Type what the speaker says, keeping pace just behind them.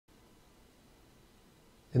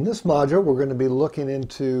In this module, we're going to be looking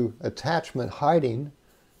into attachment hiding,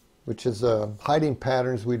 which is hiding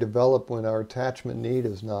patterns we develop when our attachment need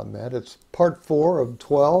is not met. It's part 4 of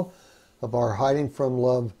 12 of our Hiding from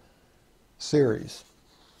Love series.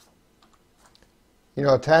 You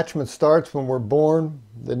know, attachment starts when we're born.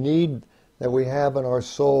 The need that we have in our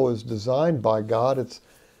soul is designed by God.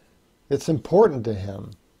 It's important to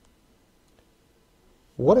Him.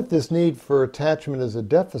 What if this need for attachment is a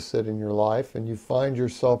deficit in your life and you find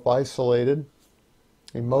yourself isolated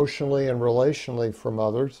emotionally and relationally from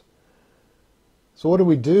others? So what do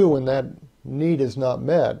we do when that need is not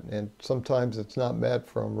met? And sometimes it's not met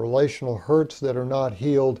from relational hurts that are not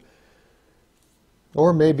healed,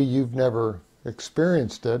 or maybe you've never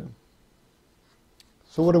experienced it.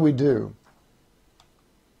 So what do?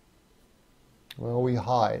 Well, we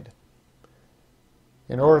hide.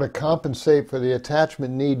 In order to compensate for the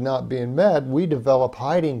attachment need not being met, we develop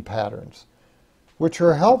hiding patterns, which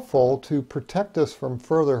are helpful to protect us from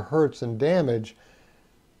further hurts and damage,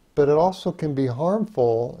 but it also can be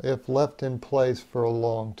harmful if left in place for a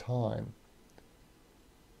long time.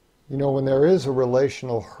 You know, when there is a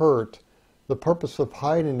relational hurt, the purpose of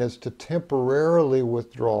hiding is to temporarily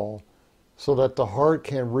withdraw so that the heart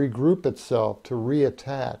can regroup itself to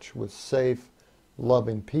reattach with safe,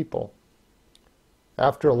 loving people.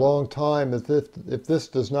 After a long time, if this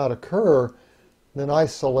does not occur, then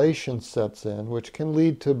isolation sets in, which can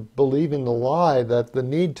lead to believing the lie that the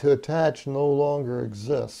need to attach no longer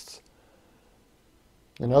exists.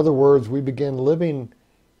 In other words, we begin living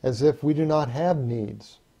as if we do not have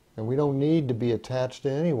needs, and we don't need to be attached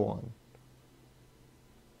to anyone.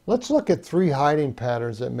 Let's look at 3 hiding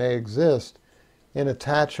patterns that may exist in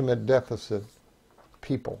attachment deficit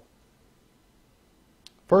people.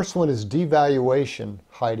 First one is devaluation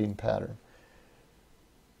hiding pattern.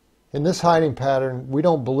 In this hiding pattern, we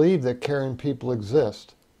don't believe that caring people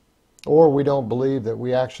exist, or we don't believe that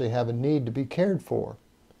we actually have a need to be cared for.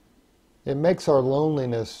 It makes our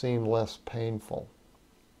loneliness seem less painful.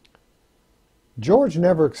 George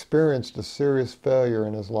never experienced a serious failure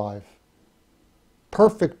in his life.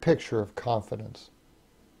 Perfect picture of confidence.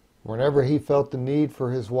 Whenever he felt the need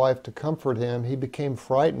for his wife to comfort him, he became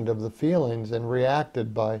frightened of the feelings and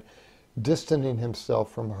reacted by distancing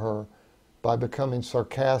himself from her, by becoming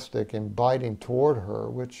sarcastic and biting toward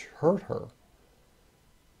her, which hurt her.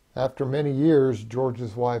 After many years,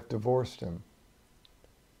 George's wife divorced him.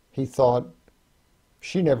 He thought,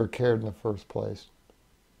 she never cared in the first place,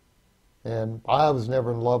 and I was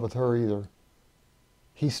never in love with her either.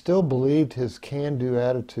 He still believed his can-do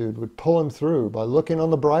attitude would pull him through by looking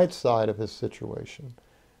on the bright side of his situation.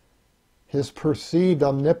 His perceived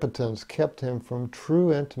omnipotence kept him from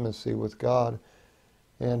true intimacy with God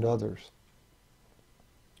and others.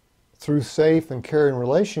 Through safe and caring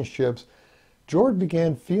relationships, George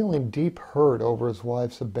began feeling deep hurt over his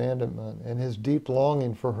wife's abandonment, and his deep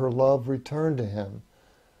longing for her love returned to him.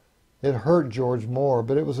 It hurt George more,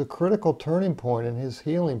 but it was a critical turning point in his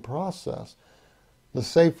healing process. The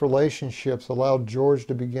safe relationships allowed George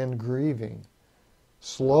to begin grieving.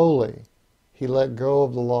 Slowly, he let go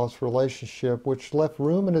of the lost relationship, which left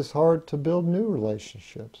room in his heart to build new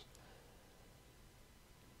relationships.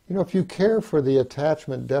 You know, if you care for the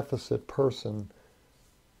attachment deficit person,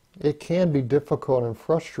 it can be difficult and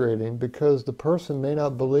frustrating because the person may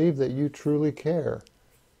not believe that you truly care.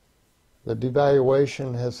 The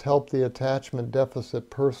devaluation has helped the attachment deficit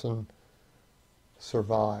person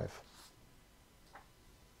survive.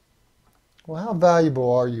 Well, how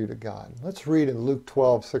valuable are you to God? Let's read in Luke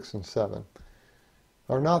 12, 6 and 7.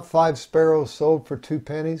 Are not 5 sparrows sold for 2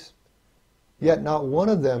 pennies? Yet not one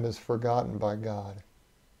of them is forgotten by God.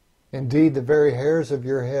 Indeed, the very hairs of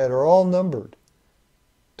your head are all numbered.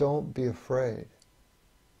 Don't be afraid.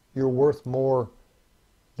 You're worth more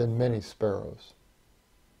than many sparrows.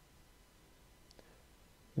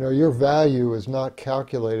 You know, your value is not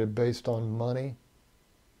calculated based on money,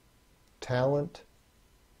 talent,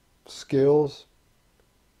 skills,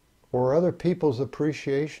 or other people's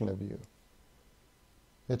appreciation of you.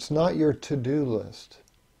 It's not your to-do list.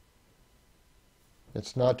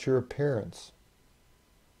 It's not your appearance.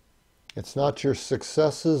 It's not your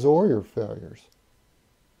successes or your failures.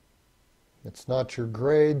 It's not your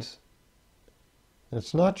grades.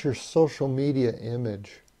 It's not your social media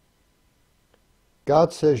image.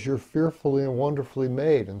 God says you're fearfully and wonderfully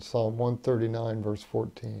made in Psalm 139, verse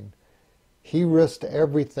 14. He risked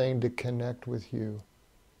everything to connect with you.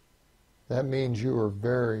 That means you are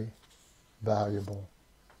very valuable.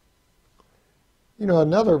 You know,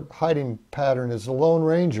 another hiding pattern is the Lone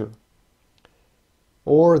Ranger,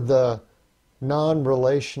 or the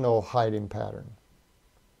non-relational hiding pattern.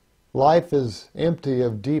 Life is empty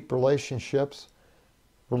of deep relationships.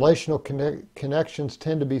 Relational connections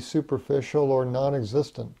tend to be superficial or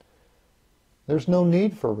non-existent. There's no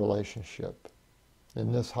need for relationship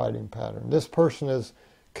in this hiding pattern. This person is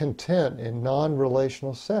content in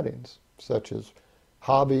non-relational settings, such as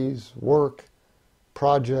hobbies, work,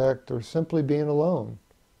 project, or simply being alone.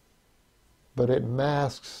 But it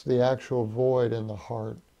masks the actual void in the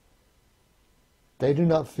heart. They do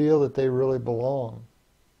not feel that they really belong,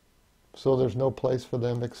 so there's no place for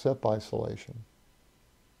them except isolation.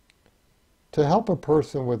 To help a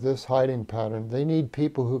person with this hiding pattern, they need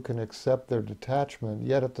people who can accept their detachment,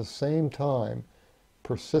 yet at the same time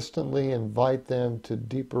persistently invite them to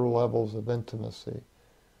deeper levels of intimacy.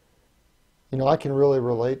 You know, I can really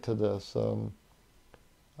relate to this.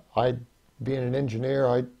 Being an engineer,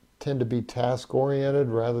 I tend to be task-oriented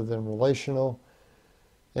rather than relational,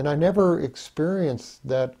 and I never experienced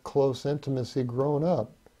that close intimacy growing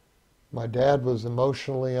up. My dad was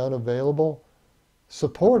emotionally unavailable,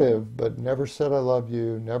 supportive, but never said I love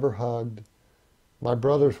you, never hugged. My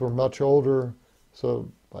brothers were much older, so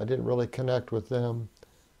I didn't really connect with them.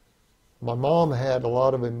 My mom had a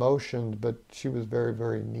lot of emotions, but she was very,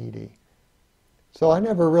 very needy. So I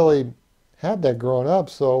never really had that growing up,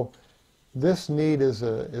 so this need is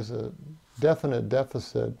a definite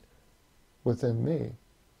deficit within me.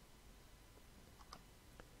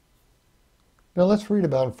 Now let's read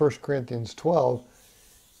about in 1 Corinthians 12.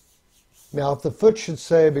 Now if the foot should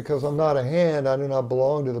say, because I'm not a hand, I do not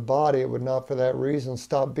belong to the body, it would not for that reason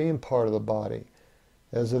stop being part of the body.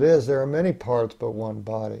 As it is, there are many parts but one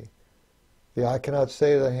body. The eye cannot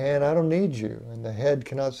say to the hand, I don't need you, and the head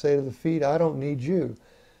cannot say to the feet, I don't need you.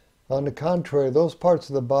 On the contrary, those parts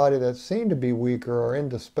of the body that seem to be weaker are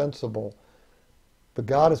indispensable. But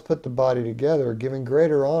God has put the body together, giving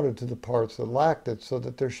greater honor to the parts that lacked it, so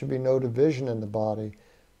that there should be no division in the body,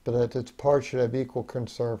 but that its parts should have equal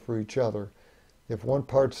concern for each other. If one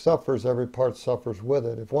part suffers, every part suffers with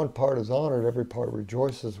it. If one part is honored, every part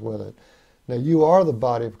rejoices with it. Now you are the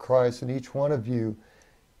body of Christ, and each one of you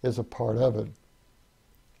is a part of it.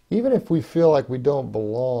 Even if we feel like we don't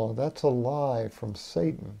belong, that's a lie from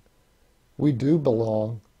Satan. We do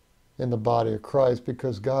belong in the body of Christ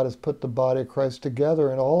because God has put the body of Christ together,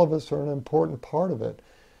 and all of us are an important part of it.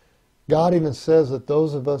 God even says that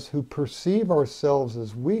those of us who perceive ourselves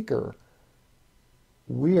as weaker,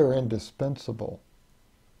 we are indispensable.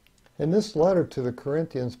 In this letter to the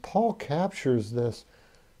Corinthians, Paul captures this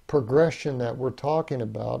progression that we're talking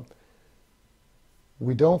about.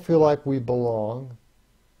 We don't feel like we belong,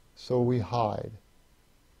 so we hide.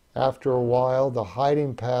 After a while, the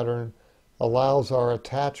hiding pattern allows our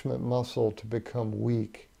attachment muscle to become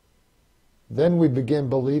weak. Then we begin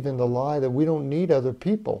believing the lie that we don't need other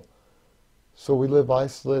people. So we live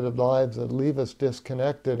isolated lives that leave us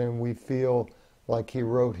disconnected, and we feel like he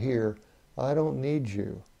wrote here, I don't need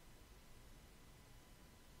you.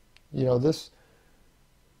 You know, this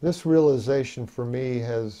realization for me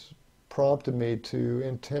has prompted me to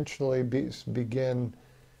intentionally begin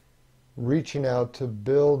reaching out to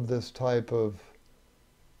build this type of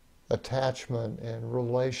attachment and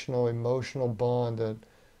relational, emotional bond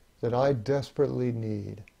that I desperately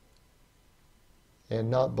need, and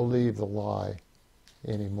not believe the lie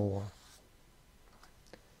anymore.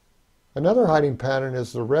 Another hiding pattern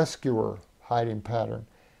is the rescuer hiding pattern.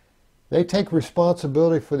 They take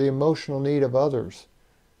responsibility for the emotional need of others.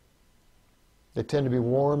 They tend to be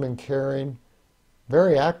warm and caring,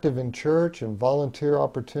 very active in church and volunteer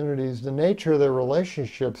opportunities. The nature of their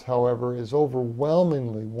relationships, however, is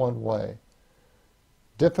overwhelmingly one way.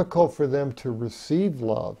 Difficult for them to receive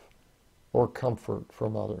love or comfort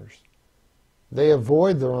from others. They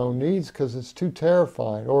avoid their own needs because it's too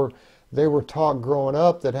terrifying, or they were taught growing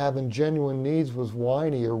up that having genuine needs was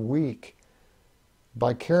whiny or weak.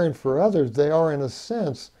 By caring for others, they are, in a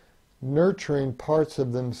sense, nurturing parts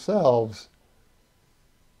of themselves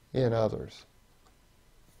in others.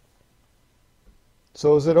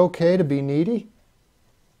 So is it okay to be needy?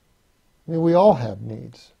 I mean, we all have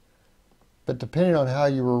needs. But depending on how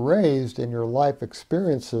you were raised and your life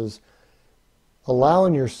experiences,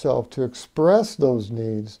 allowing yourself to express those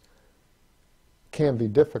needs can be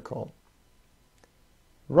difficult.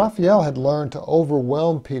 Raphael had learned to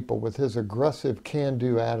overwhelm people with his aggressive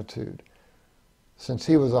can-do attitude. Since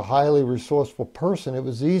he was a highly resourceful person, it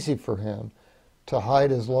was easy for him to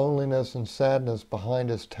hide his loneliness and sadness behind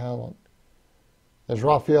his talent. As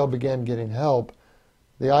Raphael began getting help,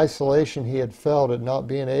 the isolation he had felt at not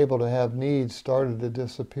being able to have needs started to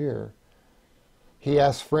disappear. He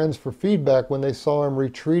asked friends for feedback when they saw him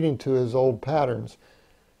retreating to his old patterns.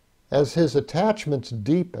 As his attachments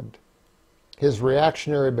deepened, his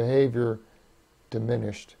reactionary behavior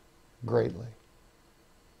diminished greatly.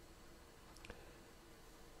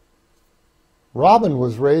 Robin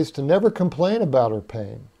was raised to never complain about her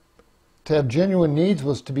pain. To have genuine needs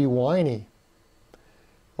was to be whiny.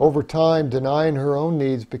 Over time, denying her own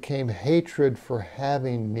needs became hatred for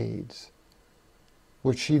having needs,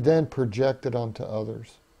 which she then projected onto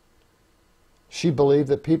others. She believed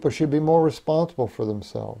that people should be more responsible for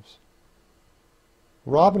themselves.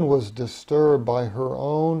 Robin was disturbed by her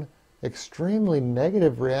own extremely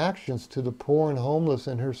negative reactions to the poor and homeless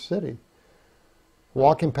in her city.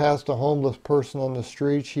 Walking past a homeless person on the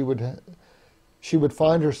street, she would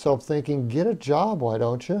find herself thinking, "Get a job, why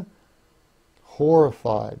don't you?"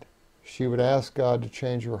 Horrified, she would ask God to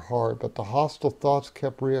change her heart, but the hostile thoughts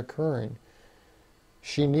kept reoccurring.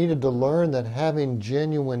 She needed to learn that having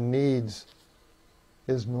genuine needs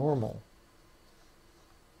is normal.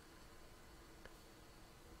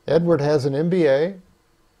 Edward has an MBA,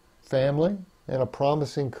 family, and a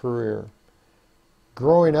promising career.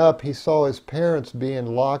 Growing up, he saw his parents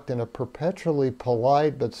being locked in a perpetually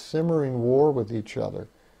polite but simmering war with each other.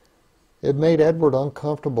 It made Edward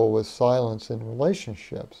uncomfortable with silence in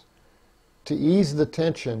relationships. To ease the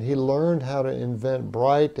tension, he learned how to invent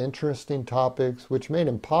bright, interesting topics which made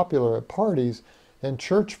him popular at parties and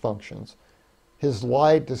church functions. His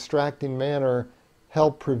light, distracting manner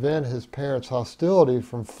helped prevent his parents' hostility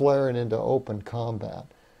from flaring into open combat.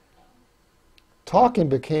 Talking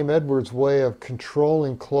became Edward's way of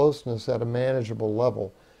controlling closeness at a manageable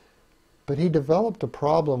level, but he developed a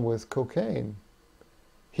problem with cocaine.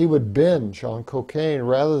 He would binge on cocaine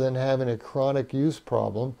rather than having a chronic use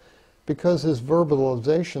problem because his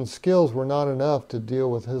verbalization skills were not enough to deal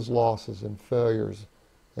with his losses and failures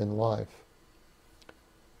in life.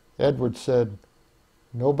 Edward said,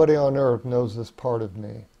 "Nobody on earth knows this part of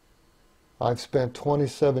me. I've spent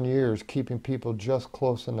 27 years keeping people just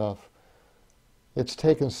close enough. It's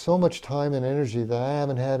taken so much time and energy that I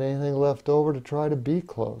haven't had anything left over to try to be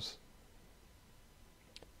close."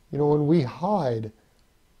 You know, when we hide,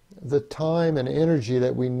 the time and energy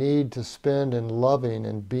that we need to spend in loving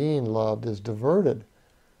and being loved is diverted.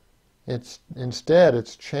 Instead,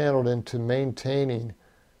 it's channeled into maintaining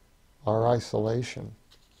our isolation.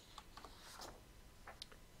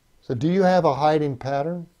 So do you have a hiding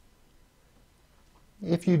pattern?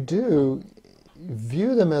 If you do,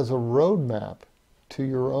 view them as a roadmap to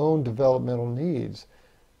your own developmental needs.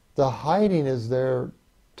 The hiding is there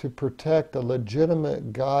to protect a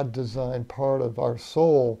legitimate God-designed part of our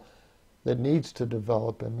soul that needs to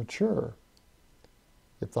develop and mature.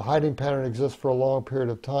 If the hiding pattern exists for a long period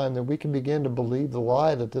of time, then we can begin to believe the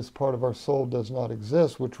lie that this part of our soul does not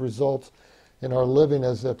exist, which results in our living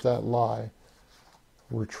as if that lie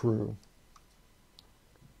were true.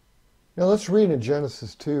 Now let's read in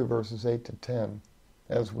Genesis 2, verses 8 to 10,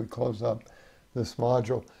 as we close up this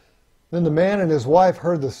module. Then the man and his wife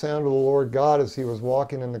heard the sound of the Lord God as he was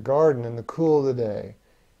walking in the garden in the cool of the day,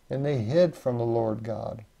 and they hid from the Lord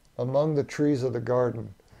God among the trees of the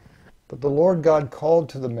garden. But the Lord God called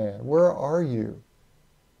to the man, "Where are you?"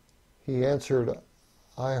 He answered,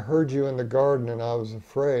 "I heard you in the garden, and I was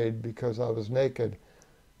afraid because I was naked,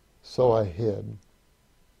 so I hid."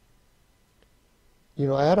 You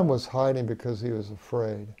know, Adam was hiding because he was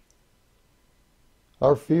afraid.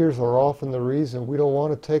 Our fears are often the reason we don't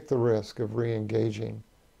want to take the risk of re-engaging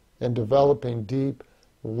and developing deep,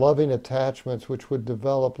 loving attachments which would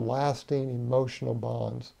develop lasting emotional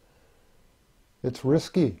bonds. It's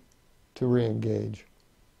risky to re-engage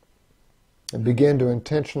and begin to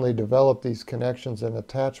intentionally develop these connections and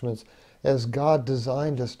attachments as God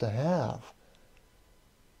designed us to have.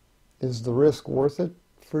 Is the risk worth it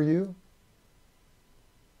for you?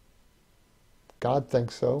 God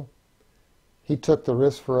thinks so. He took the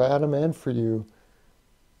risk for Adam and for you,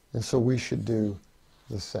 and so we should do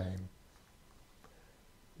the same.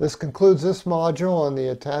 This concludes this module on the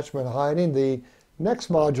attachment hiding. The next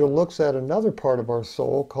module looks at another part of our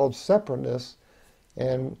soul called separateness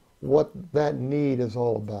and what that need is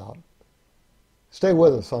all about. Stay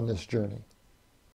with us on this journey.